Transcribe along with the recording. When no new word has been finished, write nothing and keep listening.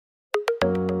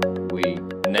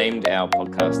named our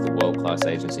podcast the World Class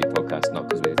Agency Podcast, not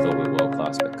because we thought we were world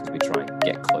class, but because we try and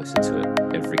get closer to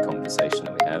it every conversation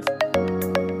that we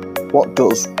have. What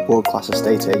does world class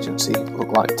estate agency look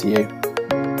like to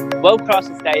you? World class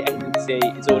estate agency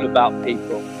is all about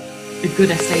people. A good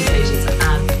estate agent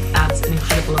adds an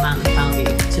incredible amount of value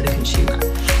to the consumer.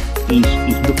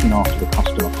 He's looking after the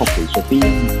customer properly, so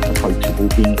being approachable,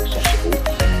 being accessible.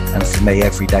 And for me,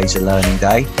 every day's a learning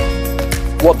day.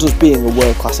 What does being a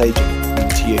world class agent mean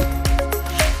to you?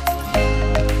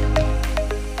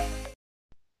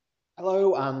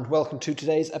 Hello and welcome to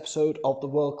today's episode of the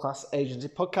World Class Agency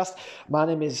Podcast. My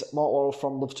name is Mark Worrell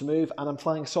from Love to Move and I'm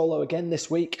flying solo again this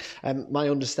week. My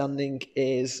understanding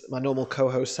is my normal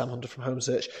co-host Sam Hunter from Home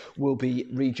Search will be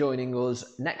rejoining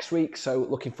us next week, so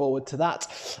looking forward to that.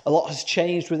 A lot has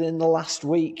changed within the last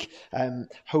week.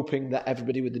 Hoping that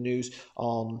everybody with the news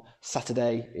on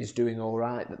Saturday is doing all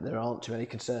right, that there aren't too many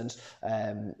concerns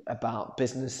about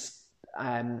business.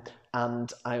 And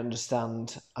I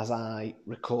understand as I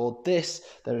record this,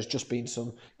 there has just been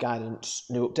some guidance,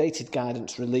 new updated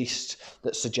guidance released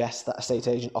that suggests that estate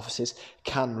agent offices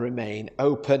can remain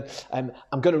open. I'm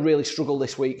going to really struggle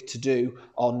this week to do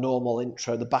our normal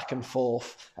intro. The back and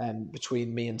forth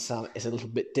between me and Sam is a little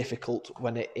bit difficult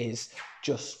when it is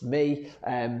just me.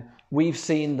 We've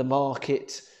seen the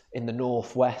market in the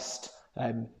Northwest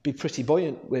be pretty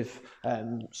buoyant. We've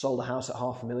sold a house at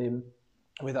 £500,000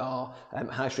 with our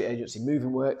high street agency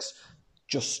Moving Works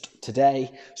just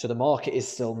today. So the market is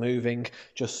still moving.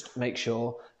 Just make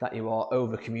sure that you are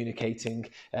over communicating,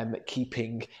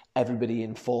 keeping everybody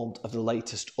informed of the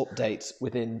latest updates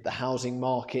within the housing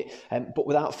market. But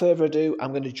without further ado,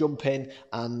 I'm going to jump in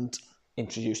and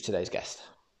introduce today's guest.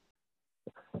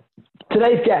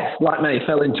 Today's guest, like many,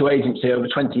 fell into agency over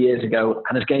 20 years ago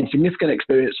and has gained significant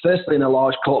experience, firstly in a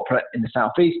large corporate in the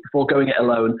southeast before going it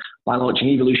alone by launching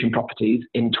Evolution Properties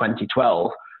in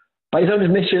 2012. By his own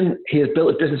admission, he has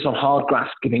built his business on hard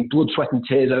graft, giving blood, sweat and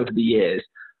tears over the years,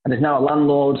 and is now a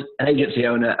landlord, an agency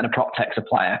owner and a proptech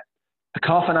supplier. The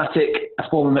car fanatic, a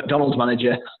former McDonald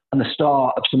manager and the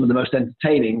star of some of the most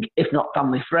entertaining, if not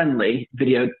family-friendly,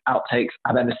 video outtakes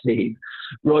I've ever seen.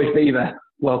 Roy Fever,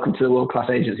 welcome to the World Class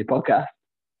Agency Podcast.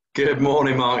 Good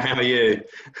morning, Mark. How are you?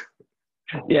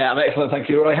 Yeah, I'm excellent. Thank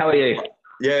you, Roy. How are you?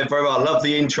 Yeah, very well. Love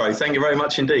the intro. Thank you very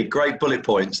much indeed. Great bullet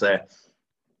points there.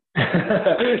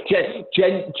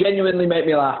 Genuinely make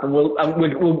me laugh, and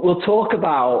we'll talk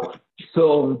about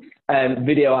some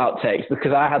video outtakes,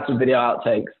 because I had some video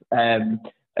outtakes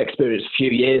experience a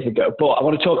few years ago. But I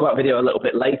want to talk about video a little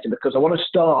bit later, because I want to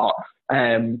start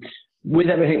with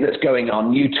everything that's going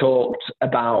on. You talked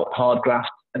about hard graft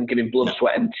and giving blood,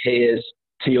 sweat and tears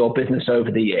to your business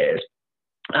over the years.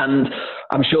 And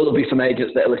I'm sure there'll be some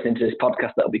agents that are listening to this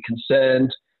podcast that will be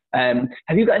concerned.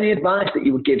 Have you got any advice that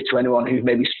you would give to anyone who's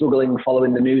maybe struggling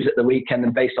following the news at the weekend,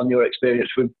 and based on your experience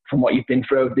from what you've been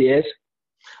through over the years?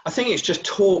 I think it's just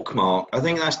talk, Mark. I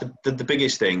think that's the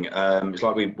biggest thing. It's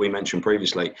like we mentioned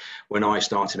previously, when I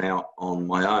started out on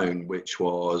my own, which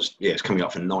was, it's coming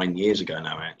up for 9 years ago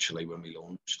now, actually, when we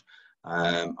launched.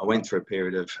 I went through a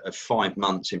period of 5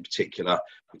 months in particular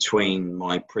between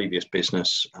my previous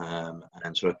business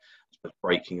and sort of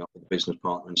breaking up with the business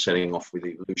partner and setting off with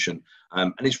Evolution.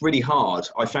 And it's really hard.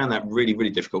 I found that really,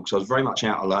 really difficult because I was very much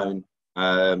out alone.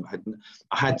 I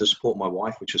had the support of my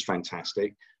wife, which was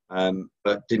fantastic.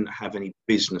 But didn't have any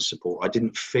business support. I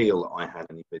didn't feel I had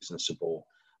any business support.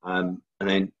 And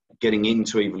then getting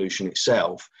into Evolution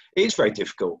itself, it is very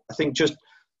difficult. I think just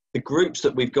the groups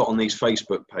that we've got on these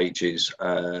Facebook pages,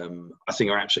 I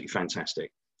think are absolutely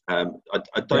fantastic. I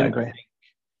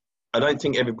don't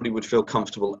think everybody would feel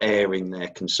comfortable airing their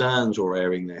concerns or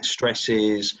airing their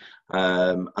stresses.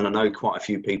 And I know quite a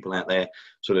few people out there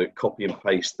sort of copy and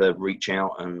paste the reach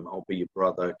out and I'll be your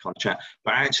brother kind of chat.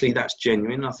 But actually that's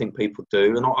genuine. I think people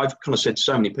do. And I've kind of said to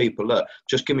so many people, look,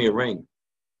 just give me a ring,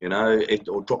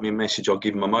 or drop me a message. I'll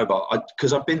give them my mobile,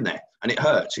 because I've been there and it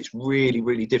hurts. It's really,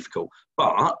 really difficult.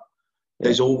 But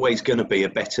there's always going to be a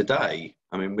better day.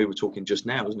 I mean, we were talking just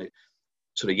now, wasn't it?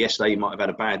 Sort of yesterday you might have had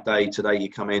a bad day. Today you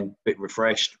come in a bit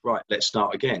refreshed. Right, let's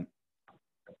start again.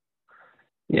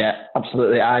 Yeah,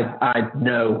 absolutely. I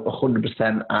know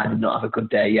 100% I did not have a good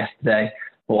day yesterday.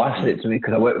 My wife said it to me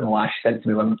because I work with my wife. She sent it to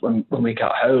me when we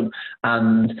got home,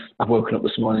 and I've woken up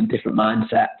this morning in a different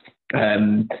mindset,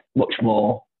 much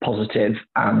more positive.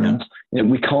 And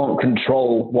we can't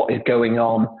control what is going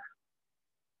on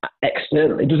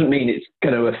externally. It doesn't mean it's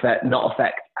going to not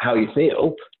affect how you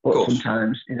feel, but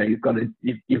sometimes you've got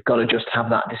to just have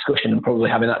that discussion, and probably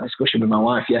having that discussion with my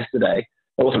wife yesterday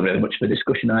there wasn't really much of a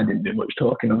discussion. I didn't do much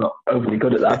talking. I'm not overly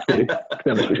good at that, to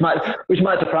be honest, which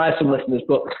might surprise some listeners.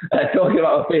 But talking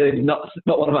about my feelings is not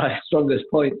one of my strongest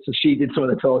points. So she did some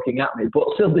of the talking at me, but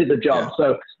still did the job. Yeah.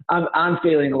 So I'm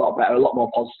feeling a lot better, a lot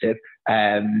more positive.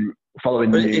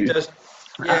 Following the news. It does.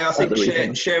 Yeah, I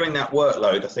think sharing that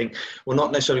workload, I think, well,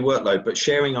 not necessarily workload, but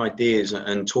sharing ideas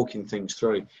and talking things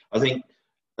through. I think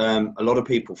a lot of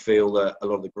people feel that a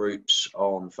lot of the groups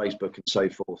on Facebook and so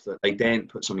forth, that they daren't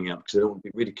put something out because they don't want to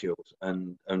be ridiculed.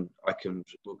 And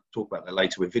we'll talk about that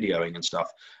later with videoing and stuff.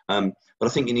 But I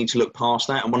think you need to look past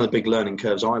that. And one of the big learning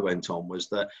curves I went on was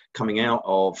that coming out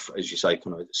of, as you say,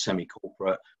 kind of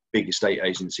semi-corporate, big estate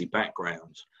agency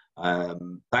background,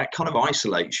 that kind of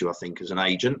isolates you, I think, as an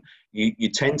agent. You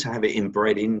tend to have it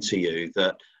inbred into you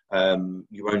that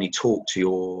you only talk to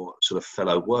your sort of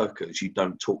fellow workers. You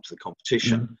don't talk to the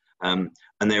competition. And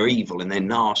they're evil and they're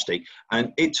nasty.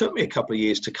 And it took me a couple of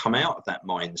years to come out of that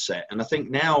mindset. And I think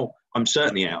now I'm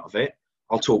certainly out of it.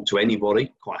 I'll talk to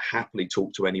anybody, quite happily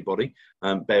talk to anybody.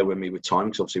 Bear with me with time,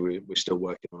 because obviously we're still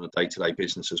working on a day-to-day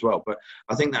business as well. But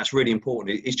I think that's really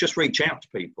important. It's just reach out to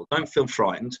people. Don't feel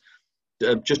frightened.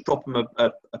 Just drop them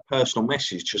a personal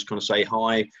message. Just kind of say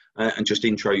hi and just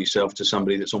intro yourself to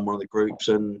somebody that's on one of the groups.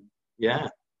 And yeah.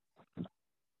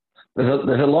 There's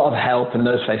a lot of help in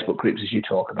those Facebook groups, as you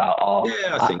talk about.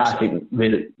 I think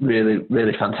really, really,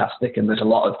 really fantastic. And there's a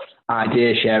lot of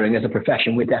idea sharing. As a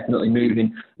profession, we're definitely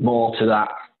moving more to that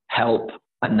help,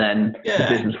 and then the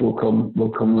business will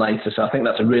come later. So I think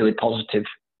that's a really positive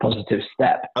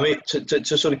step. I mean,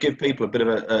 to sort of give people a bit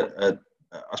of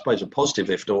I suppose a positive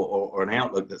lift or an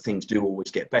outlook that things do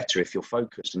always get better if you're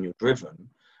focused and you're driven.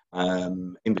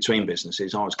 In between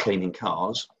businesses, I was cleaning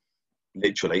cars,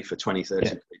 literally for 20,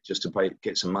 30 just to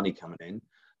get some money coming in.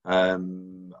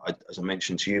 As I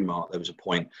mentioned to you, Mark, there was a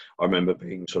point I remember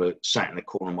being sort of sat in the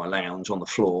corner of my lounge on the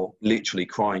floor, literally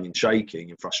crying and shaking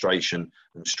in frustration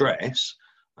and stress,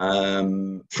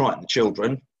 frightened the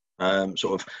children.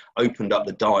 Sort of opened up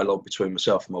the dialogue between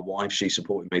myself and my wife. She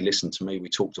supported me, listened to me. We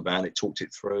talked about it, talked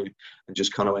it through, and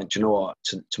just kind of went, do you know what?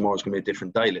 Tomorrow's going to be a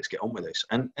different day. Let's get on with this.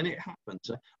 And it happened.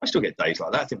 I still get days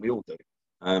like that. I think we all do.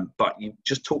 But you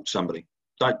just talk to somebody.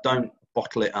 Don't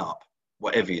bottle it up,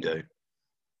 whatever you do.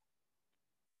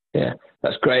 Yeah,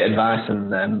 that's great advice.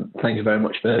 And thank you very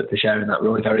much for sharing that.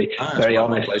 Really very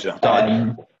honest. My pleasure.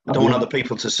 I don't want other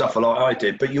people to suffer like I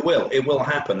did, but you will. It will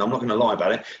happen. I'm not going to lie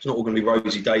about it. It's not all going to be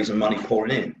rosy days and money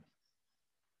pouring in.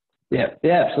 Yeah,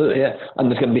 absolutely, yeah. And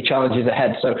there's going to be challenges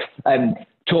ahead. So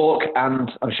talk,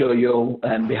 and I'm sure you'll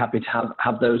be happy to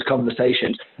have those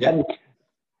conversations. Yeah.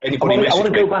 I want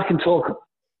to go back and talk.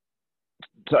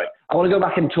 Sorry, I want to go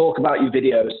back and talk about your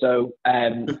videos. So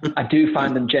I do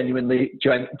find them genuinely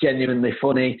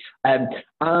funny.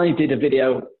 I did a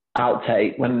video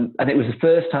outtake and it was the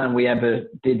first time we ever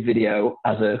did video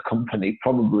as a company,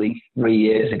 probably 3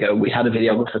 years ago. We had a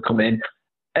videographer come in.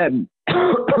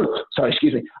 Sorry,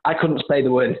 excuse me. I couldn't say the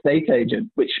word estate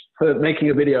agent, which for making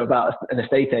a video about an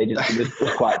estate agent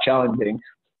was quite challenging.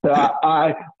 So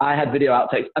I had video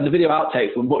outtakes, and the video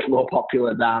outtakes were much more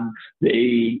popular than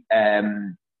the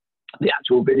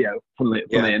actual video. Funnily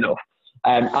enough,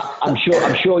 I'm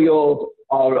sure yours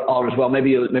are as well. Maybe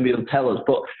you'll tell us.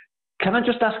 But can I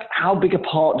just ask, how big a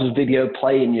part does video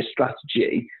play in your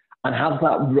strategy, and has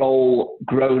that role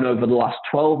grown over the last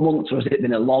 12 months, or has it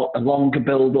been a longer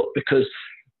build up? Because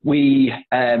we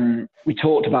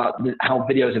talked about how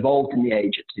videos evolved in the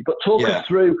agency, but talk us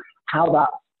through how that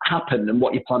happened and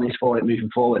what your plan is for it moving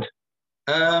forward.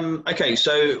 Okay,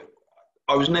 so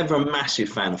I was never a massive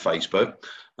fan of Facebook.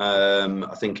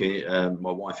 I think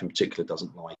my wife in particular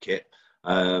doesn't like it.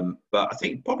 But I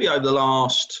think probably over the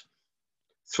last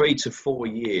 3 to 4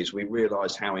 years, we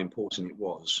realised how important it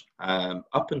was.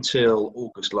 Up until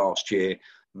August last year,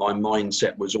 my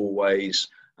mindset was always,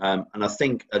 and I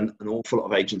think an awful lot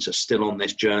of agents are still on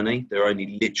this journey. They're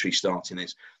only literally starting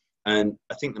this. And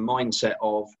I think the mindset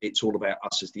of it's all about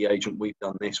us as the agent. We've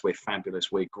done this. We're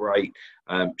fabulous. We're great.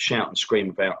 Shout and scream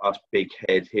about us. Big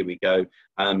head. Here we go.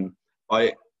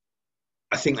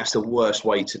 I think that's the worst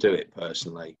way to do it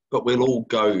personally. But we'll all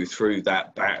go through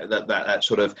that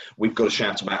sort of, we've got to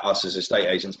shout about us as estate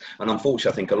agents. And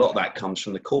unfortunately, I think a lot of that comes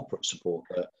from the corporate support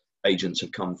that agents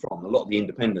have come from. A lot of the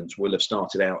independents will have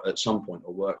started out at some point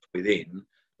or worked within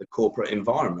the corporate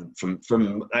environment.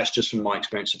 From that's just from my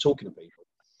experience of talking to people.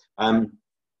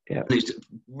 It's a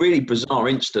really bizarre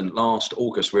incident. Last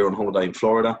August, we were on holiday in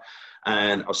Florida,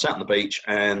 and I was sat on the beach,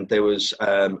 and there was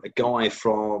a guy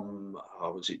from,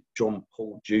 was it John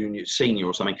Paul Jr., Senior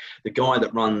or something? The guy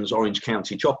that runs Orange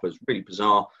County Choppers, really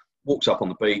bizarre, walks up on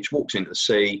the beach, walks into the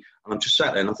sea, and I'm just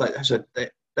sat there, and I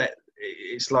thought,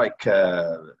 it's like,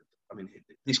 I mean,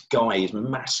 this guy is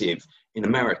massive in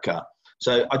America.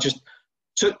 So I just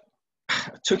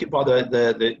took it by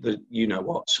the you know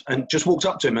what, and just walked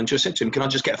up to him and just said to him, "Can I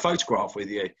just get a photograph with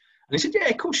you?" And he said, "Yeah,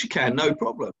 of course you can, no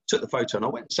problem." Took the photo and I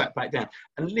went and sat back down.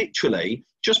 And literally,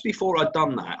 just before I'd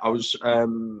done that, I was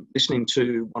listening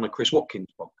to one of Chris Watkins'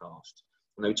 podcasts.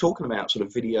 And they were talking about sort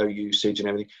of video usage and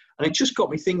everything. And it just got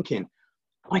me thinking,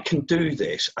 I can do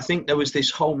this. I think there was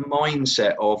this whole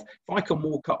mindset of, if I can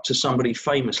walk up to somebody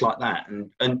famous like that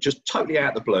and just totally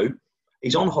out of the blue,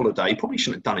 he's on holiday, he probably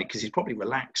shouldn't have done it because he's probably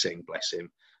relaxing, bless him.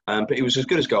 But he was as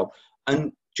good as gold.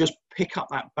 And just pick up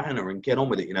that banner and get on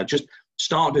with it, you know, just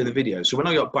start doing the video. So when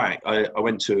I got back, I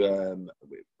went to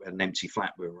an empty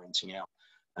flat we were renting out.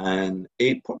 And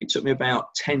it probably took me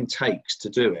about 10 takes to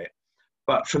do it.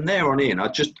 But from there on in,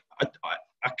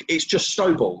 it's just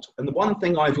snowballed. And the one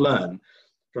thing I've learned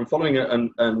from following it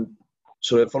and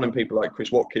sort of following people like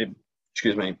Chris Watkins,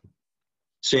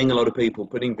 seeing a lot of people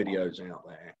putting videos out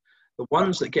there, the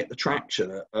ones that get the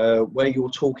traction are where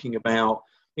you're talking about,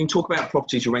 you can talk about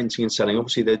properties you're renting and selling.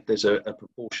 Obviously, there's a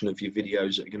proportion of your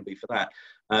videos that are going to be for that.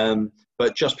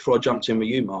 But just before I jumped in with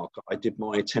you, Mark, I did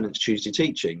my Tenants Tuesday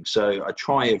teaching. So I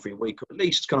try every week, or at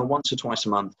least kind of once or twice a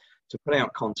month, to put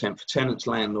out content for tenants,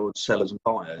 landlords, sellers and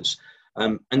buyers.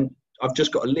 And I've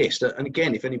just got a list. And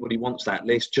again, if anybody wants that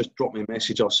list, just drop me a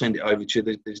message. I'll send it over to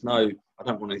you. There's no, I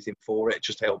don't want anything for it,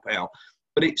 just help out.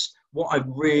 But it's what I've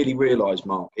really realised,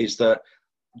 Mark, is that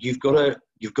you've got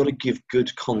to give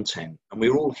good content. And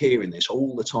we're all hearing this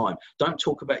all the time. Don't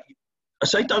talk about you. I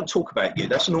say don't talk about you.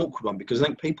 That's an awkward one, because I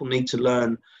think people need to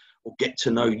learn or get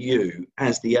to know you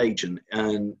as the agent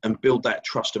and build that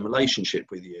trust and relationship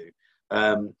with you.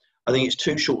 I think it's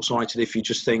too short-sighted if you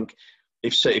just think,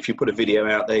 if you put a video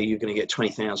out there, you're going to get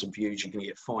 20,000 views, you're going to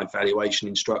get 5 valuation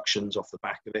instructions off the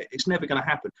back of it. It's never going to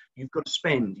happen. You've got to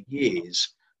spend years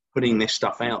putting this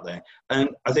stuff out there. And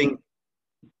I think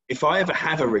if I ever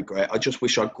have a regret, I just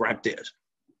wish I'd grabbed it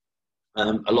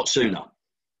a lot sooner.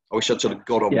 I wish I'd sort of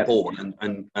got on board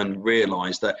and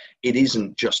realised that it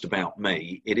isn't just about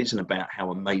me. It isn't about how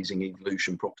amazing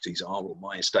Evolution Properties are or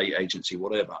my estate agency,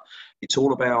 whatever. It's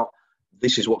all about,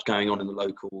 this is what's going on in the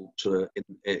local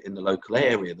in the local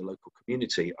area, the local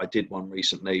community. I did one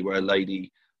recently where a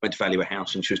lady went to value a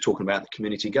house and she was talking about the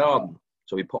community garden.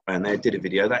 So we popped around there, did a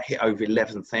video that hit over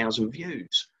 11,000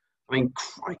 views. I mean,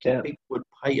 crikey, people would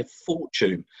pay a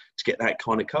fortune to get that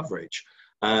kind of coverage.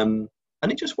 And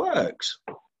it just works.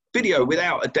 Video,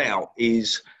 without a doubt,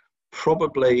 is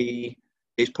probably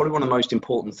one of the most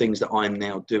important things that I'm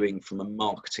now doing from a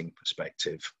marketing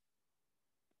perspective.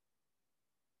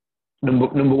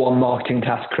 Number one marketing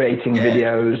task, creating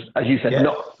videos, as you said,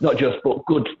 not just, but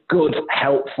good,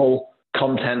 helpful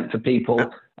content for people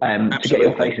to get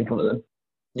your face in front of them.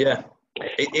 Yeah.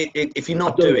 If you're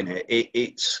not doing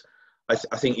it,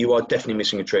 I think you are definitely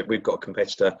missing a trick. We've got a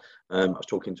competitor. I was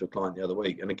talking to a client the other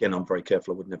week, and again, I'm very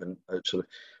careful. I would never sort of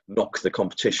knock the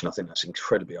competition. I think that's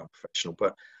incredibly unprofessional.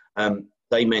 But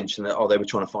they mentioned that, they were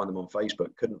trying to find them on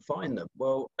Facebook, couldn't find them.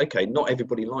 Well, okay, not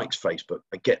everybody likes Facebook.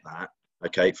 I get that.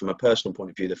 Okay, from a personal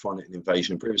point of view, they find it an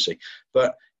invasion of privacy.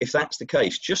 But if that's the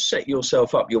case, just set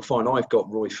yourself up. You'll find I've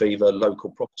got Roy Fever,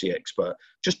 local property expert.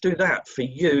 Just do that for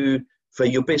you, for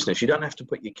your business. You don't have to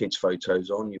put your kids' photos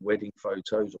on, your wedding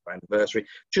photos or anniversary.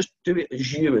 Just do it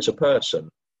as you, as a person,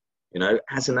 you know,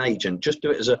 as an agent. Just do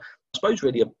it as I suppose,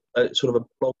 really a sort of a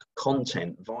blog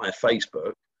content via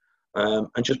Facebook.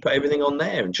 And just put everything on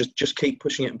there and just keep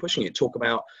pushing it and pushing it. Talk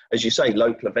about, as you say,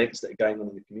 local events that are going on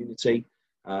in the community.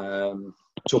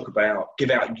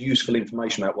 Give out useful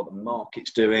information about what the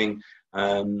market's doing.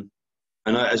 And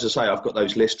as I say, I've got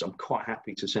those lists. I'm quite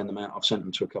happy to send them out. I've sent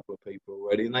them to a couple of people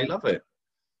already and they love it.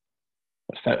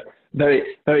 So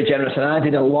very, very generous. And I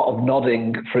did a lot of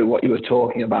nodding through what you were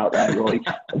talking about there, Roy.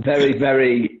 Very,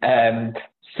 very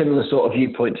similar sort of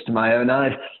viewpoints to my own.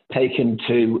 I've taken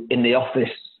to, in the office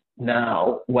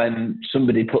now, when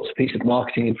somebody puts a piece of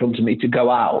marketing in front of me to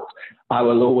go out, I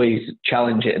will always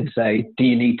challenge it and say, do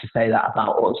you need to say that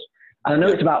about us? And I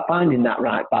know it's about finding that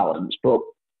right balance,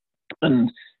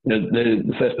 and you know,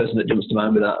 the first person that jumps to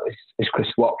mind with that is Chris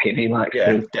Watkins. He likes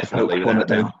to definitely fun at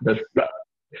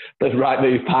those right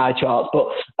move pie charts, but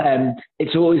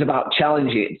it's always about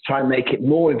challenging it to try and make it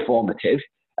more informative.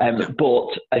 But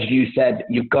as you said,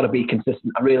 you've got to be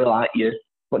consistent. I really like you.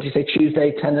 What do you say,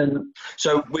 Tuesday, tenant?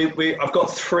 So I've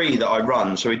got 3 that I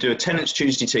run. So we do a Tenants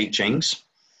Tuesday teachings.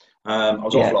 I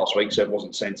was off last week, so it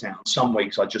wasn't sent out. Some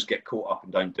weeks I just get caught up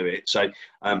and don't do it. So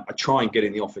I try and get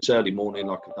in the office early morning,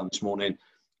 like I've done this morning,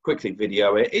 quickly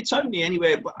video it. It's only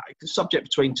anywhere, subject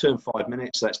between 2 and 5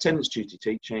 minutes. So that's Tenants Tuesday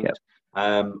teachings.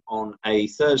 On a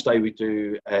Thursday, we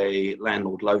do a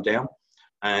landlord lowdown.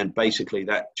 And basically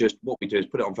that just, what we do is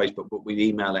put it on Facebook, but we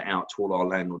email it out to all our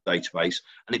landlord database.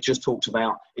 And it just talks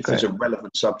about if there's a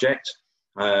relevant subject.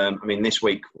 I mean, this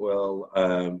week we'll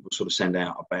sort of send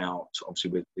out about,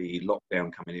 obviously with the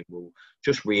lockdown coming in, we'll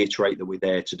just reiterate that we're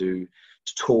there to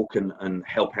talk and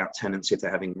help out tenants if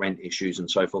they're having rent issues and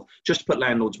so forth, just to put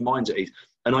landlords' minds at ease.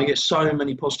 And I get so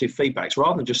many positive feedbacks,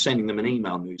 rather than just sending them an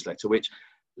email newsletter, which,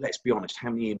 let's be honest, how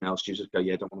many emails do you just go,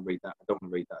 yeah, I don't want to read that, I don't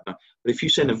want to read that. No. But if you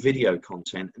send a video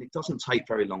content, and it doesn't take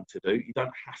very long to do, you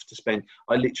don't have to spend,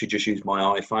 I literally just use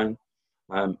my iPhone.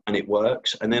 And it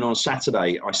works. And then on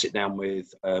Saturday, I sit down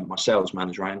with my sales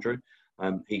manager, Andrew.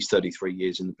 He's 33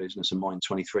 years in the business and mine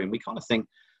 23. And we kind of think,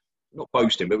 not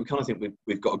boasting, but we kind of think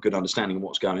we've got a good understanding of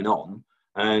what's going on.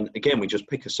 And again, we just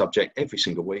pick a subject every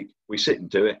single week. We sit and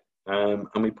do it.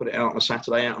 And we put it out on a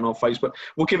Saturday out on our Facebook.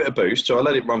 We'll give it a boost. So I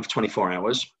let it run for 24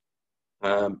 hours.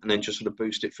 And then just sort of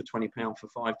boost it for £20 for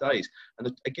 5 days.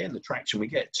 And again, the traction we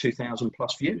get, 2,000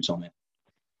 plus views on it.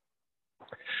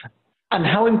 And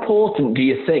how important do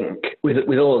you think, with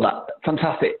all of that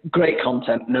fantastic, great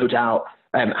content, no doubt,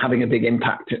 having a big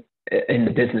impact in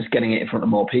the business, getting it in front of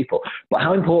more people, but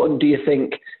how important do you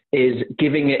think is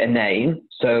giving it a name?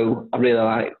 So I really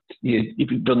like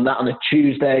you've done that on a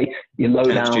Tuesday, you low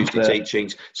down Tuesday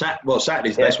teachings.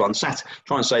 Saturday's the best one.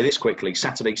 Try and say this quickly.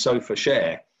 Saturday sofa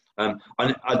share. I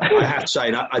have to say,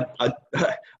 and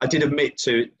I did admit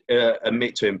to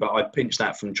him, but I pinched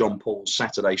that from John Paul's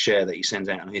Saturday share that he sends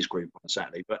out on his group on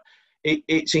Saturday. But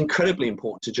it's incredibly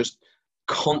important to just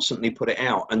constantly put it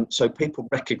out, and so people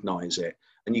recognise it,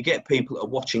 and you get people that are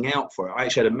watching out for it. I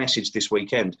actually had a message this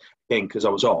weekend, again, because I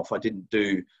was off. I didn't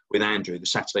do with Andrew the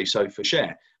Saturday sofa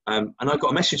share, and I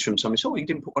got a message from somebody. So you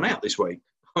didn't put one out this week.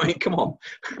 I mean, come on,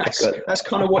 that's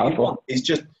kind of what you want. It's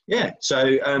just, yeah. So,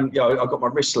 yeah, I got my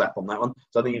wrist slap on that one.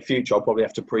 So I think in future I'll probably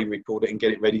have to pre-record it and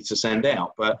get it ready to send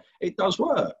out. But it does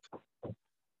work.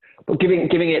 But giving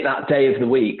it that day of the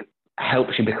week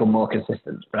helps you become more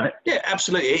consistent, right? Yeah,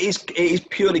 absolutely. It is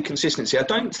purely consistency. I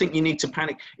don't think you need to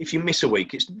panic if you miss a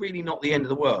week. It's really not the end of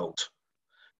the world.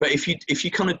 But if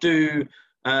you kind of do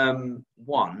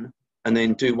one, and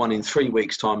then do one in 3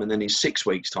 weeks' time, and then in 6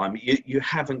 weeks' time, you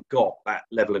haven't got that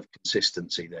level of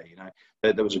consistency there. You know,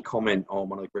 there was a comment on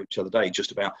one of the groups the other day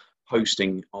just about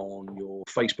posting on your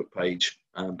Facebook page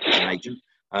as an agent.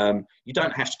 You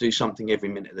don't have to do something every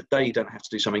minute of the day. You don't have to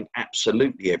do something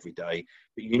absolutely every day,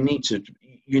 but you need to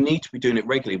be doing it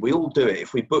regularly. We all do it.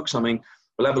 If we book something,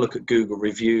 we'll have a look at Google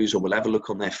reviews, or we'll have a look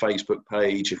on their Facebook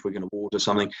page if we're going to order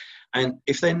something. And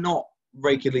if they're not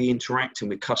regularly interacting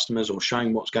with customers or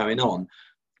showing what's going on,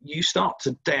 you start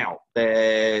to doubt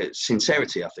their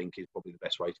sincerity, I think, is probably the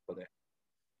best way to put it.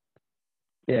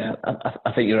 Yeah,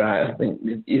 I think you're right. I think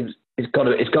it's got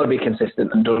to be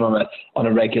consistent and done on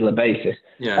a regular basis.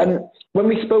 Yeah. And when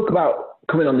we spoke about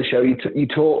coming on the show, you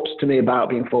talked to me about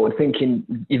being forward thinking.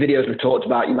 Your videos we've talked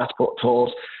about, your Matterport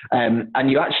tours,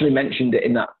 and you actually mentioned it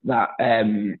in that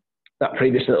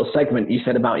previous little segment. You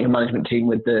said about your management team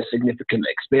with the significant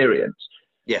experience.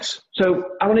 Yes. So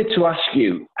I wanted to ask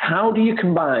you, how do you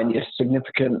combine your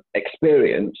significant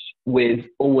experience with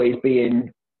always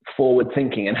being forward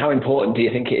thinking, and how important do you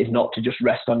think it is not to just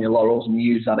rest on your laurels and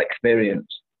use that experience?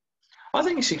 I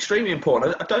think it's extremely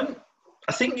important.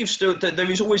 I think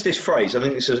there is always this phrase. I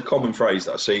think this is a common phrase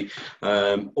that I see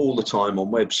all the time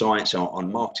on websites,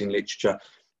 on marketing literature,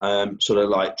 sort of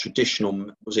like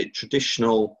traditional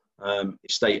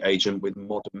estate agent with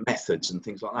modern methods and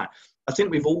things like that. I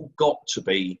think we've all got to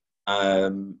be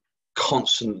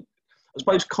constantly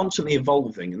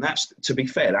evolving, and that's, to be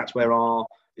fair, that's where our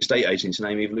estate agency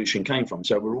name Evolution came from.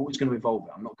 So we're always going to evolve.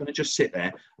 I'm not going to just sit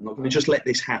there. I'm not going to just let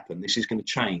this happen. This is going to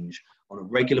change on a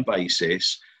regular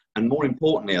basis, and more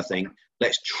importantly, I think,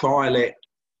 let's trial it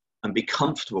and be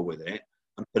comfortable with it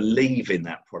and believe in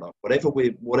that product, whatever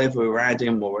we're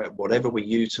adding or whatever we're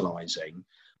utilising.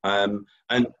 And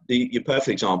your perfect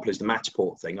example is the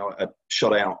Matterport thing. I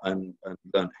shot out and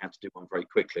learned how to do one very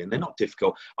quickly, and they're not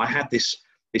difficult. I had this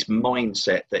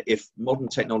mindset that if modern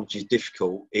technology is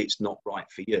difficult, it's not right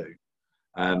for you.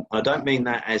 I don't mean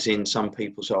that as in some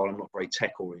people say, I'm not very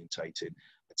tech orientated.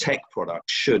 A tech product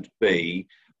should be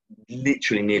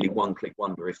literally nearly one-click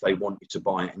wonder if they want you to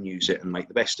buy it and use it and make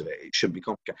the best of it. It shouldn't be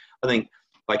complicated. I think,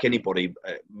 like anybody,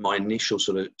 my initial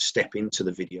sort of step into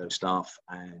the video stuff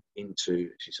and into,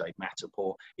 as you say,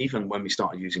 Matterport, even when we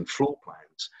started using floor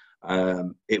plans,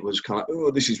 it was kind of,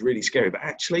 oh, this is really scary. But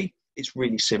actually, it's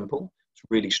really simple. It's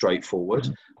really straightforward.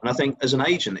 And I think as an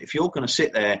agent, if you're going to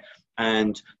sit there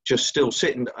and just still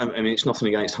sitting. I mean, it's nothing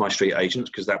against high street agents,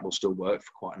 because that will still work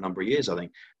for quite a number of years, I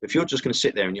think. But if you're just going to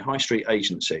sit there in your high street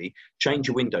agency, change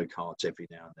your window cards every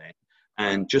now and then,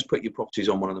 and just put your properties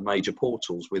on one of the major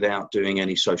portals without doing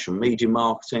any social media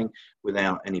marketing,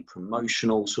 without any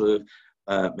promotional sort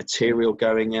of material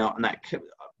going out. And that,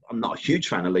 I'm not a huge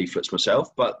fan of leaflets myself,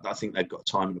 but I think they've got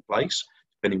a time and a place,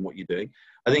 depending on what you're doing.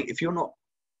 I think if you're not,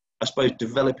 I suppose,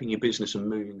 developing your business and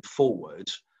moving forward,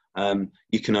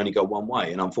 you can only go one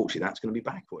way. And unfortunately, that's going to be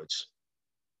backwards.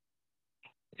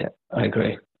 Yeah, I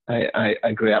agree. I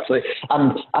agree, absolutely.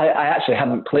 And I actually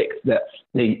hadn't clicked that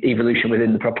the evolution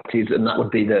within the properties, and that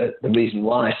would be the reason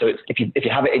why. So if you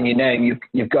have it in your name,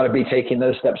 you've got to be taking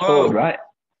those steps forward, right?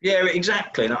 Yeah,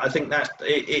 exactly. And I think that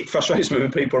it frustrates me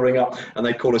when people ring up and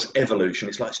they call us evolution.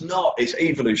 It's like, it's not, it's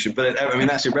evolution. But I mean,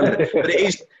 that's irrelevant.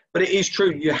 But it is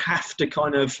true. You have to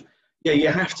kind of, you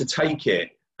have to take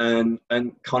it and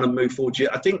kind of move forward.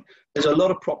 I think there's a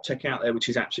lot of prop tech out there, which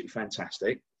is absolutely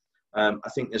fantastic. I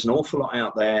think there's an awful lot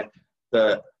out there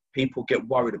that people get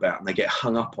worried about and they get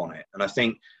hung up on it. And I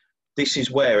think this is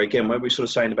where, again, where we're sort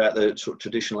of saying about the sort of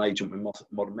traditional agent with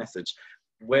modern methods,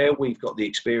 where we've got the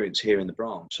experience here in the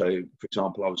branch. So, for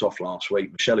example, I was off last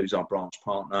week. Michelle, who's our branch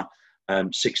partner,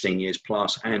 16 years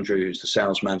plus. Andrew, who's the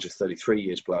sales manager, 33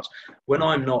 years plus. When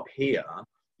I'm not here,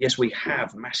 yes, we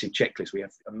have massive checklists. We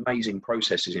have amazing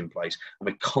processes in place, and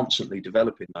we're constantly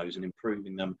developing those and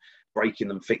improving them, breaking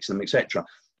them, fixing them, etc.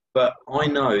 But I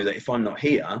know that if I'm not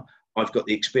here, I've got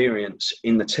the experience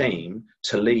in the team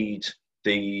to lead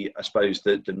the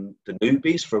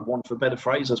newbies, for want of a better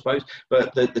phrase, I suppose,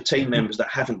 but the team members that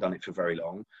haven't done it for very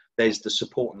long. There's the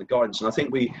support and the guidance. And I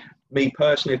think me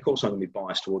personally, of course, I'm going to be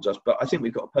biased towards us, but I think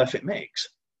we've got a perfect mix.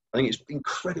 I think it's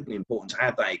incredibly important to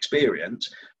have that experience,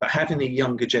 but having the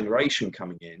younger generation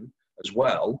coming in as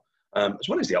well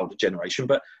as the older generation,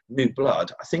 but new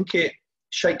blood, I think it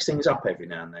shakes things up every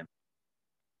now and then.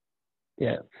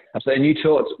 Yeah, absolutely. And you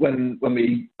talked and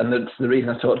that's the reason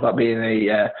I talked about being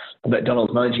a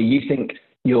McDonald's manager. You think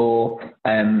your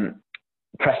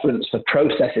preference for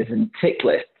processes and tick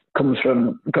lists comes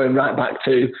from going right back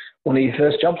to one of your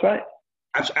first jobs, right?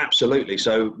 Absolutely.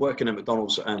 So working at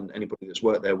McDonald's, and anybody that's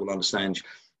worked there will understand,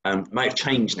 may have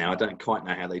changed now. I don't quite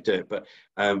know how they do it, but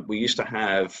we used to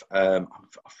have, I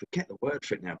forget the word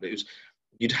for it now, but it was,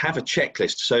 you'd have a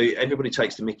checklist. So everybody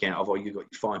takes the mickey out of, you've got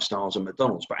your 5 stars at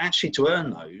McDonald's. But actually to earn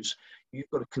those,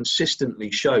 you've got to consistently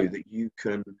show that you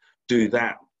can do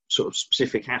that sort of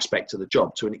specific aspect of the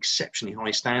job to an exceptionally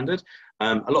high standard.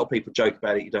 A lot of people joke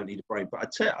about it, you don't need a brain. But I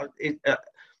tell you,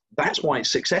 that's why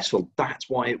it's successful. That's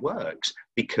why it works,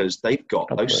 because they've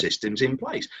got those systems in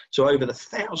place. So over the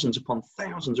thousands upon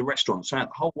thousands of restaurants throughout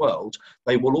the whole world,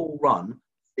 they will all run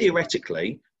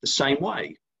theoretically the same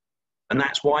way. And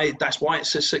that's why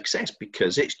it's a success,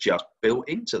 because it's just built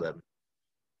into them.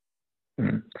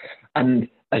 And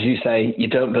as you say, you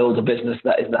don't build a business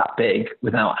that is that big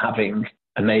without having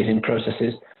amazing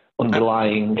processes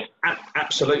underlying.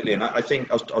 Absolutely. And I think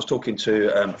I was talking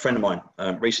to a friend of mine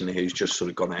recently who's just sort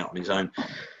of gone out on his own.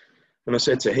 And I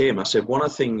said to him, one of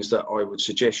the things that I would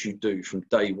suggest you do from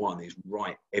day one is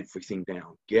write everything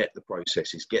down, get the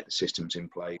processes, get the systems in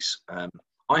place.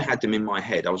 I had them in my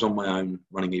head. I was on my own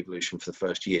running Evolution for the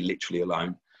first year, literally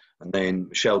alone. And then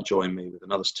Michelle joined me with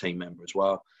another team member as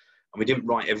well. And we didn't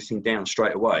write everything down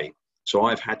straight away. So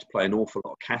I've had to play an awful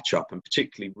lot of catch up, and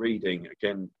particularly reading,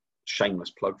 again,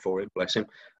 shameless plug for him, bless him.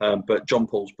 But John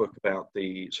Paul's book about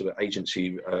the sort of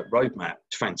agency roadmap,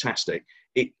 it's fantastic.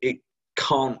 It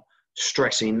can't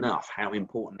stress enough how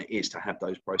important it is to have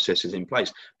those processes in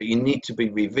place. But you need to be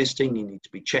revisiting, you need to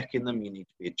be checking them, you need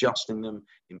to be adjusting them,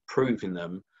 improving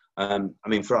them.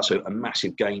 For us, a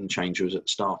massive game changer was at the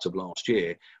start of last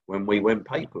year when we went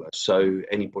paperless. So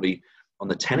anybody on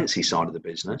the tenancy side of the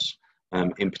business,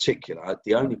 in particular,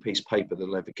 the only piece of paper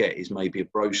they'll ever get is maybe a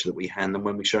brochure that we hand them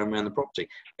when we show them around the property.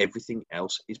 Everything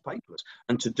else is paperless.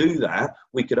 And to do that,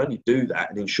 we could only do that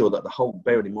and ensure that the whole,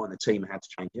 bearing in mind the team had to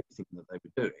change everything that they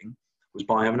were doing, was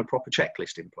by having a proper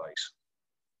checklist in place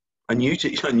and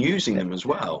using them as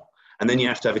well. And then you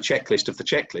have to have a checklist of the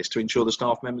checklist to ensure the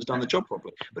staff member's done the job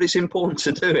properly. But it's important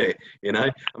to do it,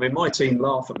 my team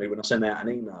laugh at me when I send out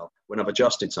an email when I've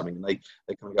adjusted something, and they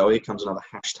kind of go, here comes another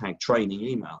hashtag training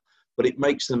email. But it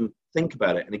makes them think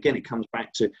about it. And again, it comes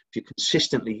back to, if you're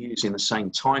consistently using the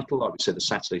same title, like we said, the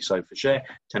Saturday Sofa Share,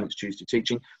 Tenants Tuesday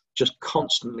Teaching, just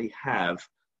constantly have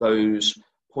those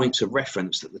points of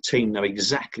reference that the team know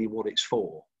exactly what it's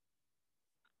for.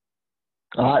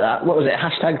 I like that. What was it?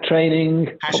 Hashtag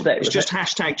training? It's just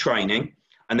hashtag training.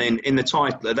 And then in the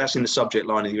title, that's in the subject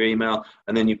line of your email,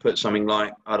 and then you put something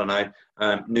like, I don't know,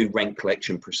 new rent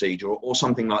collection procedure or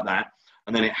something like that,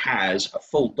 and then it has a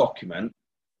full document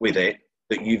with it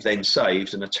that you've then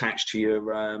saved and attached to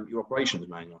your operations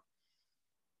manual.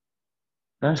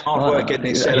 It's hard work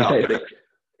getting it set up, but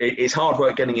it's hard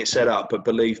work getting it set up, but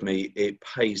believe me, it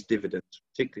pays dividends,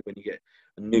 particularly when you get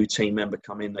a new team member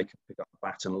come in, they can pick up the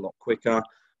baton a lot quicker.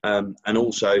 And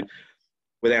also,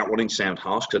 without wanting to sound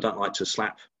harsh, because I don't like to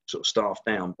slap sort of staff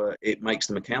down, but it makes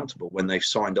them accountable when they've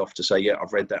signed off to say, yeah,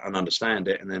 I've read that and understand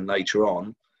it. And then later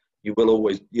on,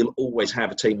 you'll always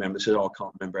have a team member that says, oh, I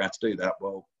can't remember how to do that.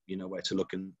 Well, you know where to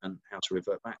look and how to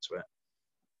revert back to it.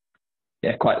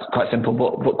 Yeah, quite simple,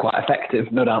 but quite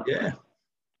effective, no doubt. Yeah.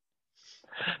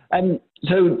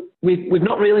 So we've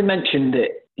not really mentioned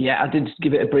it yet. I did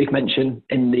give it a brief mention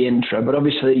in the intro, but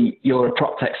obviously you're a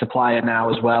proptech supplier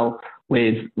now as well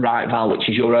with RightVal, which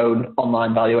is your own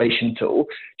online valuation tool.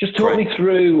 Just talk me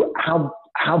through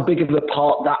how big of a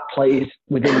part that plays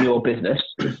within your business,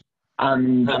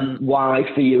 and why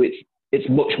for you it's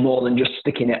much more than just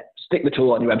stick the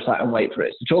tool on your website and wait for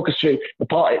it. So talk us through the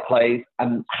part it plays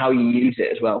and how you use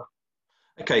it as well.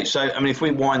 Okay, so I mean, if we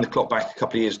wind the clock back a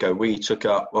couple of years ago, we took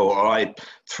up, or I,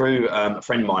 through a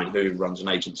friend of mine who runs an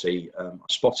agency, I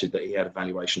spotted that he had a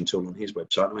valuation tool on his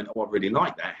website. I went, oh, I really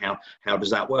like that. How does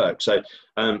that work? So,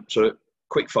 sort of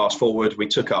quick fast forward, we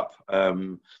took up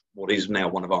what is now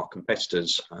one of our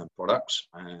competitors' products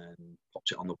and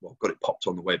got it popped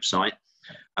on the website,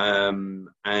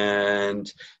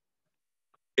 and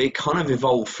it kind of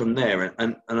evolved from there,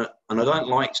 and I don't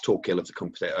like to talk ill of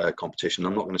the competition.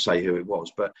 I'm not going to say who it was,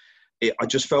 but I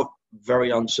just felt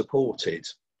very unsupported.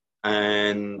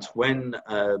 And when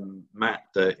Matt,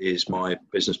 that is my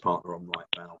business partner on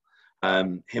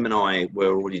RightVal, him and I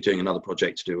were already doing another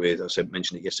project to do with, I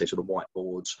mentioned it yesterday, sort of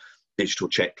whiteboards, digital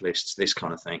checklists, this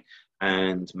kind of thing.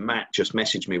 And Matt just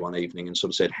messaged me one evening and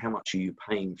sort of said, how much are you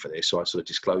paying for this? So I sort of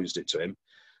disclosed it to him.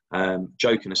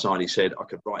 Joking aside, he said I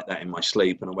could write that in my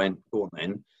sleep, and I went, go on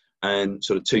then. And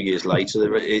sort of 2 years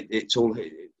later, it's all the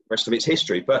rest of it's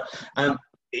history. But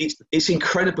it's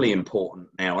incredibly important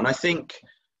now, and I think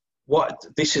what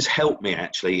this has helped me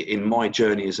actually in my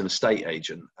journey as an estate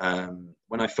agent.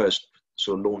 When I first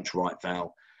sort of launched RightVal,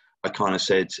 I kind of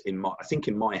said in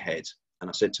my head, and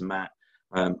I said to Matt,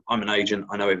 I'm an agent.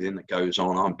 I know everything that goes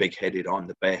on. I'm big-headed. I'm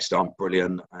the best. I'm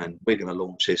brilliant. And we're going to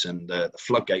launch this, and the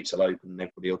floodgates will open, and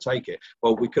everybody will take it.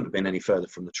 Well, we couldn't have been any further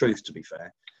from the truth, to be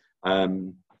fair.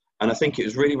 And I think it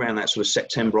was really around that sort of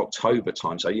September, October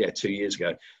time. So yeah, 2 years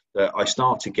ago, that I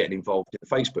started getting involved in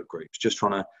the Facebook groups, just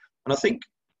trying to. And I think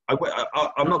I'm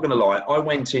not going to lie. I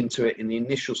went into it in the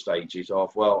initial stages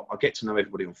of, well, I get to know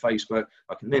everybody on Facebook.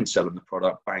 I can then sell them the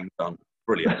product. Bang, done.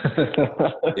 Brilliant.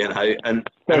 You know, and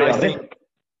I think.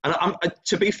 And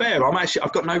to be fair,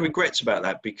 I've got no regrets about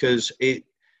that, because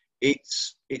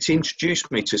it's introduced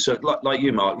me to, like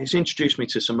you, Mark, it's introduced me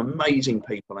to some amazing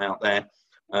people out there.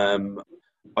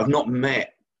 I've not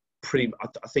met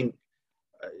I think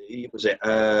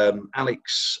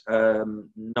Alex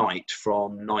Knight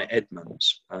from Knight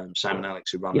Edmonds, Sam and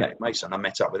Alex who run Knight Mason. I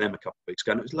met up with them a couple of weeks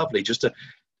ago, and it was lovely just to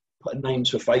put a name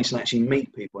to a face and actually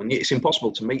meet people. And it's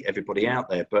impossible to meet everybody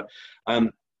out there, but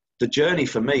the journey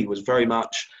for me was very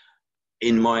much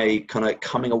in my kind of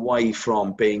coming away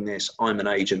from being this, I'm an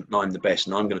agent and I'm the best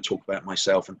and I'm going to talk about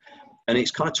myself. And it's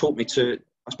kind of taught me to,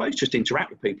 I suppose, just interact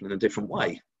with people in a different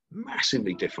way,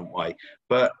 massively different way.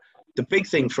 But the big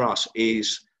thing for us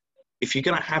is, if you're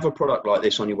going to have a product like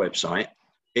this on your website,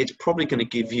 it's probably going to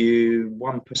give you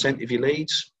 1% of your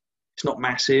leads. It's not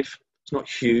massive. It's not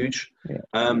huge. Yeah.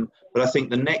 But I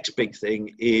think the next big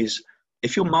thing is,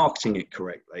 if you're marketing it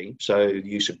correctly, so the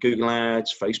use of Google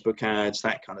ads, Facebook ads,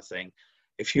 that kind of thing,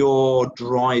 if you're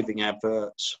driving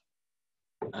adverts,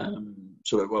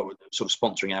 sort of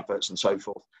sponsoring adverts and so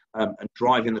forth, and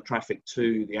driving the traffic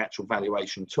to the actual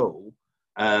valuation tool,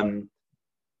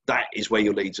 that is where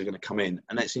your leads are going to come in.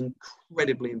 And that's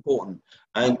incredibly important.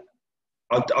 And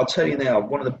I'll tell you now,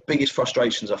 one of the biggest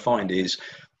frustrations I find is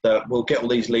that we'll get all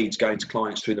these leads going to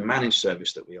clients through the managed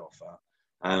service that we offer.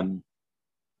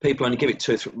 People only give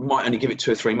it might only give it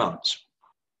 2 or 3 months.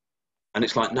 And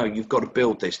it's like, no, you've got to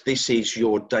build this. This is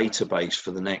your database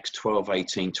for the next 12,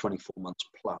 18, 24 months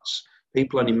plus.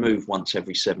 People only move once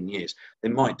every 7 years. They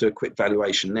might do a quick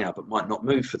valuation now, but might not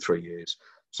move for 3 years.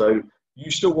 So you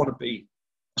still want to be,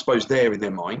 I suppose, there in their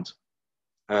mind.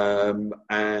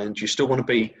 And you still want to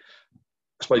be,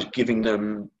 I suppose, giving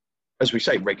them, as we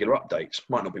say, regular updates.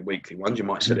 Might not be weekly ones. You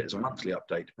might set it as a monthly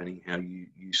update, depending how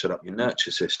you set up your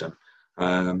nurture system.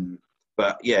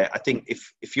 But yeah, I think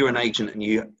if you're an agent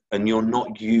and you're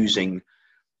not using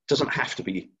doesn't have to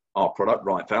be our product,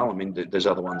 Right Val. I mean, there's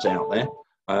other ones out there.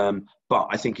 But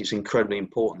I think it's incredibly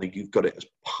important that you've got it as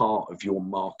part of your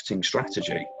marketing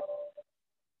strategy.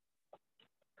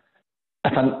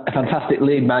 A fantastic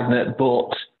lead magnet, but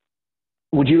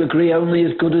would you agree only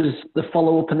as good as the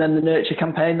follow-up and then the nurture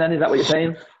campaign then? Is that what you're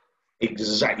saying?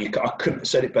 Exactly. I couldn't have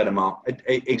said it better, Mark.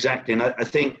 Exactly. And I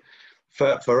think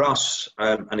for us,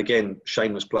 and again,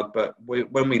 shameless plug, but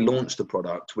when we launched the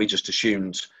product, we just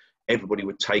assumed everybody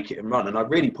would take it and run. And I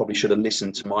really probably should have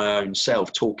listened to my own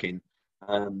self talking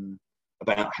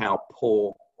about how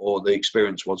poor or the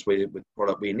experience was with the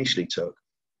product we initially took.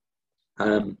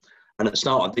 And at the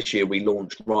start of this year, we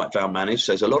launched Right Val Managed.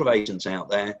 There's a lot of agents out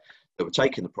there that were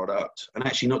taking the product and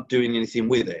actually not doing anything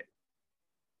with it.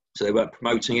 So they weren't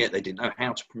promoting it. They didn't know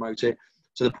how to promote it,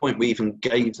 to the point we even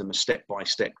gave them a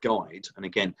step-by-step guide. And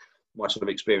again, my sort of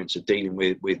experience of dealing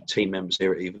with team members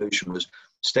here at Evolution was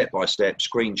step-by-step,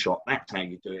 screenshot, that's how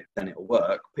you do it, then it'll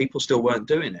work. People still weren't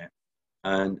doing it.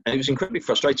 And it was incredibly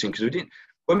frustrating because we didn't,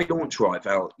 when we launched Right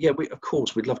Val, yeah, of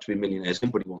course, we'd love to be millionaires.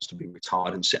 Everybody wants to be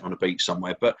retired and sit on a beach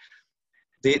somewhere. But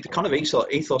the kind of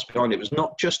ethos behind it was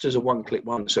not just as a one-click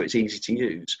wonder, so it's easy to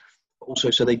use, but also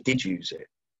so they did use it.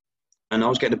 And I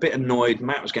was getting a bit annoyed.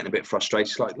 Matt was getting a bit frustrated.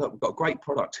 It's like, look, we've got a great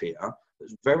product here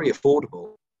that's very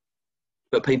affordable,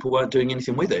 but people weren't doing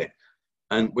anything with it.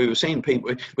 And we were seeing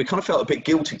people, we kind of felt a bit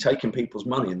guilty taking people's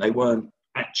money and they weren't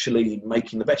actually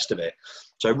making the best of it.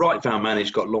 So Right Val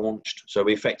Managed got launched. So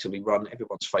we effectively run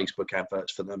everyone's Facebook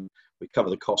adverts for them. We cover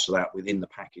the cost of that within the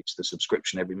package, the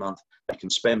subscription every month. They can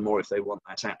spend more if they want.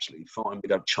 That's absolutely fine. We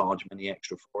don't charge them any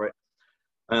extra for it.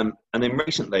 And then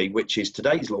recently, which is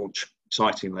today's launch,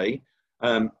 excitingly,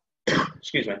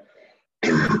 excuse me,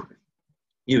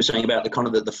 you were saying about the kind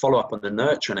of the follow-up and the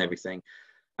nurture and everything.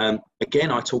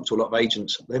 Again, I talk to a lot of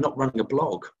agents. They're not running a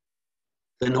blog.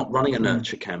 They're not running a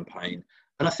nurture campaign.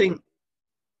 And I think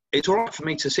it's all right for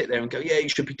me to sit there and go, yeah, you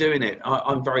should be doing it.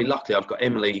 I'm very lucky. I've got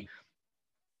Emily,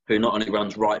 who not only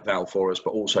runs Right Val for us,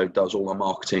 but also does all our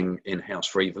marketing in-house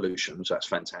for Evolution. So that's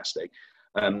fantastic.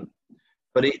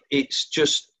 But it's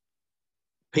just,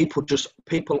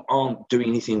 people aren't doing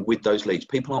anything with those leads.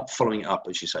 People aren't following it up,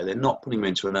 as you say. They're not putting them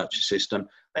into a nurture system.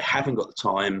 They haven't got the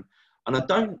time. And I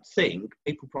don't think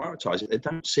people prioritise it. They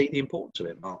don't see the importance of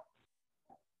it, Mark.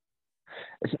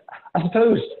 I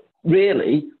suppose,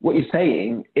 really, what you're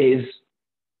saying is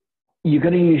you're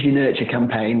going to use your nurture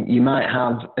campaign. You might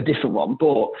have a different one,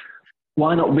 but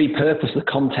why not repurpose the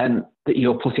content that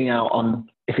you're putting out on,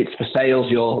 if it's for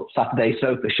sales, your Saturday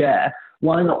sofa share,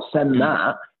 why not send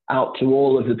that out to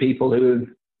all of the people who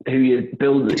you're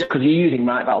building, because you're using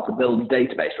Right Val to build a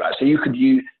database, right? So you could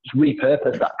just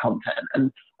repurpose that content.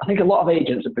 And I think a lot of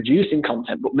agents are producing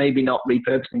content, but maybe not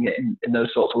repurposing it in those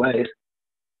sorts of ways.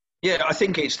 Yeah, I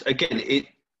think it's, again,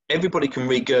 everybody can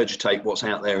regurgitate what's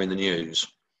out there in the news.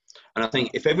 And I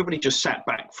think if everybody just sat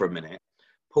back for a minute,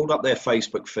 pulled up their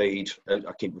Facebook feed,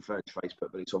 I keep referring to Facebook,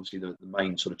 but it's obviously the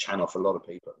main sort of channel for a lot of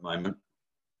people at the moment.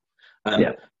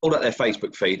 Pulled up their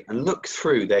Facebook feed and look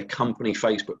through their company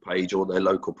Facebook page or their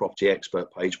local property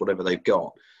expert page, whatever they've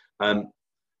got. And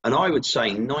I would say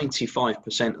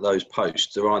 95% of those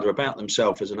posts are either about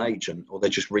themselves as an agent or they're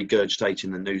just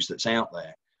regurgitating the news that's out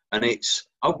there. And it's,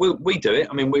 we do it.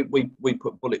 I mean, we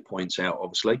put bullet points out,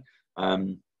 obviously.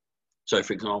 So,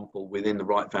 for example, within the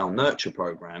Right Val Nurture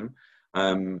program,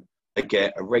 they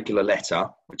get a regular letter,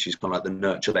 which is kind of like the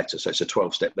nurture letter. So it's a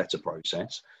 12-step letter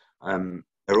process.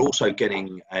 They're also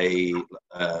getting a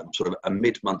sort of a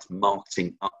mid-month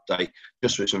marketing update,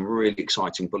 just with some really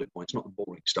exciting bullet points, not the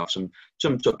boring stuff, some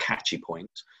sort of catchy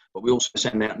points. But we also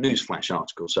send out newsflash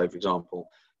articles. So, for example,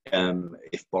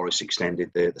 if Boris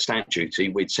extended the stamp duty,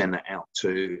 we'd send that out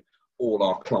to all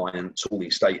our clients, all the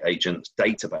estate agents'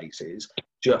 databases,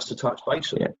 just to touch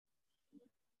base with them.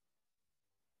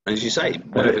 And as you say,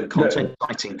 relevant content,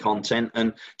 exciting content,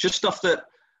 and just stuff that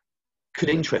could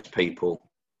interest people.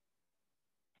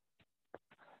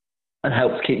 And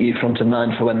helps keep you front of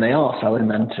mind for when they are selling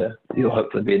them to, you'll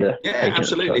hopefully be the agent.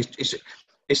 Absolutely.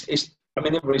 It's I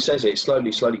mean, everybody says it,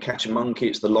 slowly catch a monkey,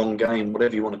 it's the long game,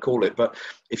 whatever you want to call it. But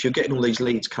if you're getting all these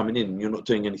leads coming in and you're not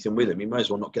doing anything with them, you may as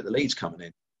well not get the leads coming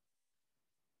in.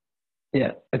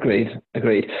 Yeah, agreed. Thank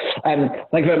you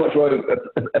very much, Roy.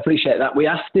 Appreciate that. We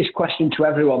ask this question to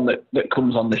everyone that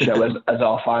comes on the show as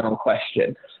our final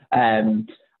question. And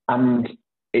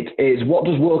it is, what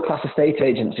does world-class estate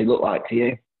agency look like to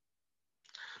you?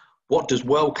 What does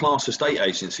world-class estate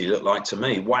agency look like to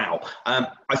me? Wow.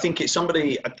 I think it's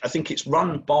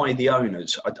run by the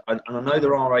owners. And I know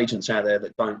there are agents out there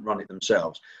that don't run it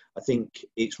themselves. I think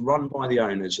it's run by the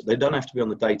owners. They don't have to be on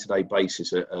the day-to-day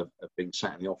basis of being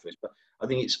sat in the office, but I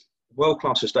think it's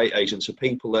world-class estate agents are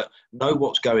people that know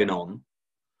what's going on.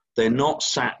 They're not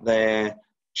sat there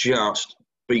just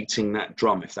beating that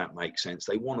drum, if that makes sense.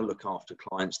 They want to look after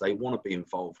clients. They want to be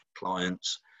involved with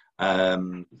clients.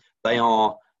 They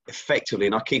are effectively,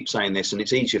 and I keep saying this, and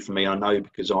it's easier for me, I know,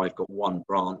 because I've got one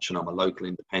branch and I'm a local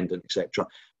independent, etc.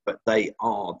 But they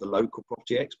are the local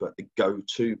property expert, the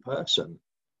go-to person.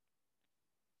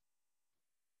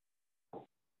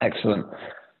 Excellent.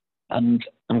 And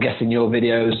I'm guessing your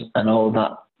videos and all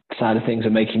that side of things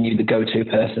are making you the go-to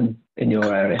person in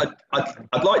your area.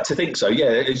 I'd like to think so,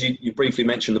 yeah. As you briefly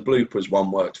mentioned, the bloopers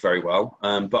one worked very well,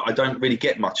 but I don't really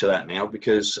get much of that now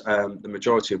because the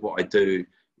majority of what I do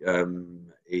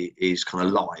is kind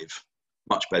of live.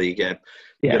 Much better. You get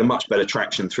a much better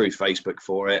traction through Facebook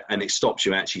for it, and it stops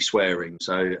you actually swearing.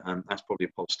 So that's probably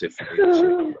a positive for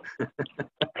you.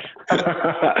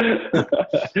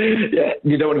 Yeah,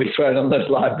 you don't want to be swearing on those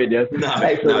live videos.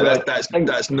 No,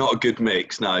 that's not a good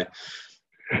mix. No.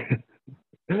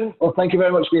 Well, thank you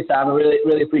very much for your time. I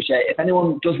really appreciate it. If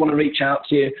anyone does want to reach out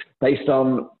to you based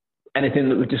on anything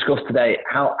that we've discussed today,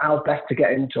 how best to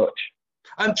get in touch?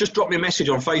 Just drop me a message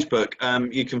on Facebook.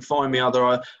 You can find me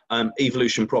either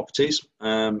Evolution Properties.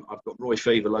 I've got Roy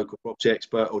Fever, local property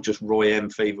expert, or just Roy M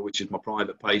Fever, which is my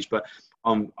private page. But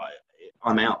I'm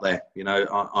out there. You know,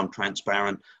 I'm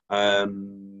transparent.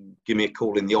 Give me a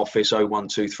call in the office,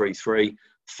 01233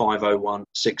 501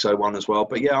 601 as well.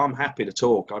 But yeah, I'm happy to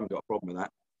talk. I haven't got a problem with that.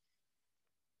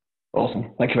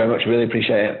 Awesome. Thank you very much. Really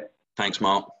appreciate it. Thanks,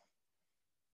 Mark.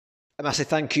 A massive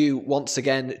thank you once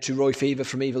again to Roy Fever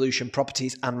from Evolution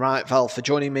Properties and Right Val for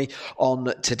joining me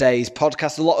on today's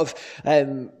podcast. A lot of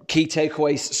key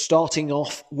takeaways, starting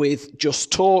off with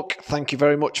just talk. Thank you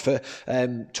very much for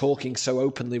talking so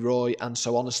openly, Roy, and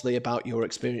so honestly about your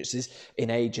experiences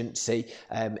in agency.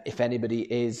 If anybody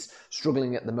is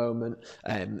struggling at the moment,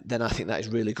 then I think that is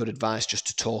really good advice, just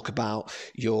to talk about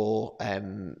your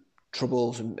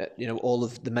troubles and all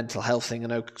of the mental health thing. I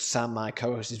know Sam, my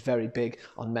co-host, is very big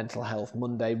on Mental Health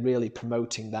Monday, really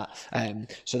promoting that.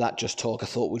 So that just talk I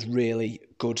thought was really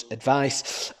good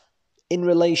advice. In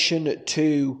relation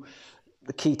to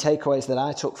the key takeaways that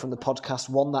I took from the podcast,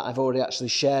 one that I've already actually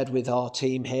shared with our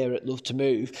team here at Love to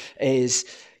Move is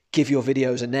give your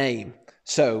videos a name.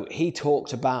 So he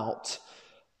talked about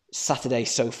Saturday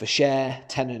sofa share,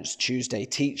 tenants Tuesday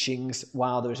teachings.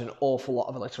 Wow, there's an awful lot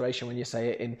of alliteration when you say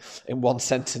it in one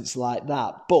sentence like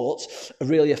that, but a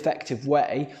really effective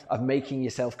way of making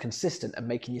yourself consistent and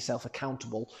making yourself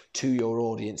accountable to your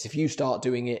audience. If you start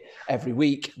doing it every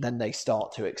week, then they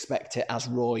start to expect it. As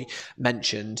Roy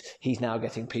mentioned, he's now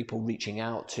getting people reaching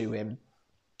out to him,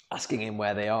 asking him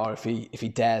where they are if he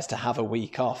dares to have a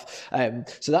week off.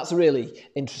 So that's a really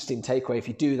interesting takeaway. If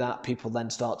you do that, people then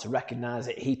start to recognize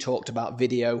it. He talked about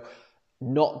video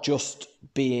not just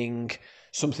being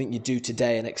something you do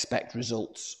today and expect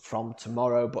results from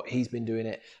tomorrow, but he's been doing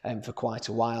it for quite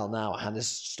a while now and has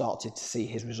started to see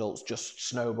his results just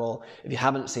snowball. If you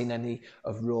haven't seen any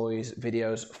of Roy's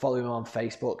videos, follow him on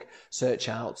Facebook, search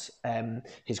out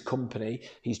his company.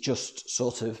 He's just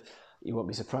sort of, you won't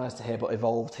be surprised to hear, but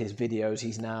evolved his videos.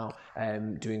 He's now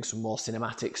doing some more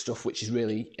cinematic stuff, which is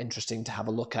really interesting to have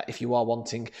a look at. If you are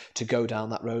wanting to go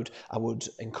down that road, I would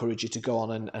encourage you to go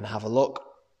on and have a look.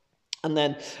 And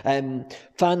then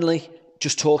finally,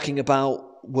 just talking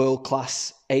about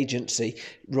world-class agency.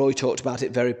 Roy talked about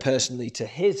it very personally to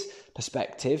his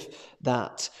perspective,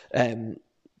 that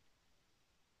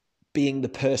being the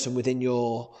person within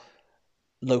your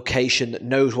location that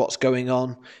knows what's going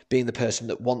on, being the person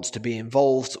that wants to be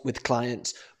involved with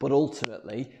clients, but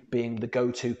ultimately being the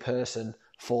go-to person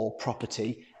for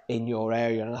property in your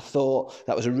area. And I thought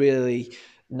that was a really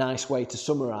nice way to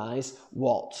summarise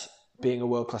what being a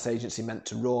world-class agency meant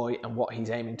to Roy and what he's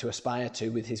aiming to aspire to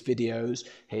with his videos,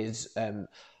 his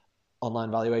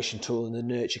online valuation tool and the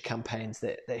nurture campaigns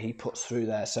that he puts through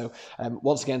there. So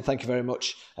once again, thank you very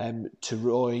much to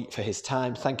Roy for his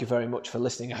time. Thank you very much for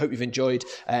listening. I hope you've enjoyed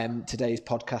today's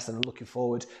podcast, and I'm looking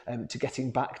forward to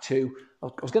getting back to, I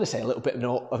was going to say a little bit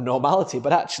of normality,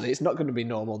 but actually it's not going to be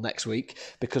normal next week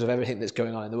because of everything that's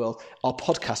going on in the world. Our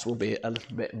podcast will be a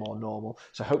little bit more normal.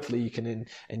 So hopefully you can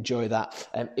enjoy that.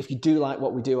 If you do like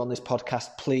what we do on this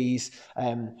podcast, please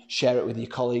share it with your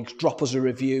colleagues. Drop us a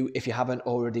review if you haven't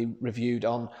already reviewed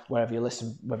on wherever you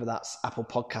listen, whether that's Apple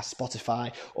Podcasts,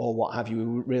 Spotify, or what have you.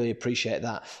 We really appreciate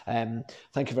that.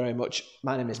 Thank you very much.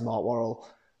 My name is Mark Worrell.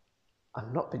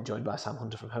 I've not been joined by Sam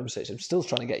Hunter from Home Station. I'm still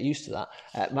trying to get used to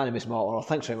that. My name is Mark Worrell.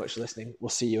 Thanks very much for listening. We'll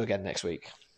see you again next week.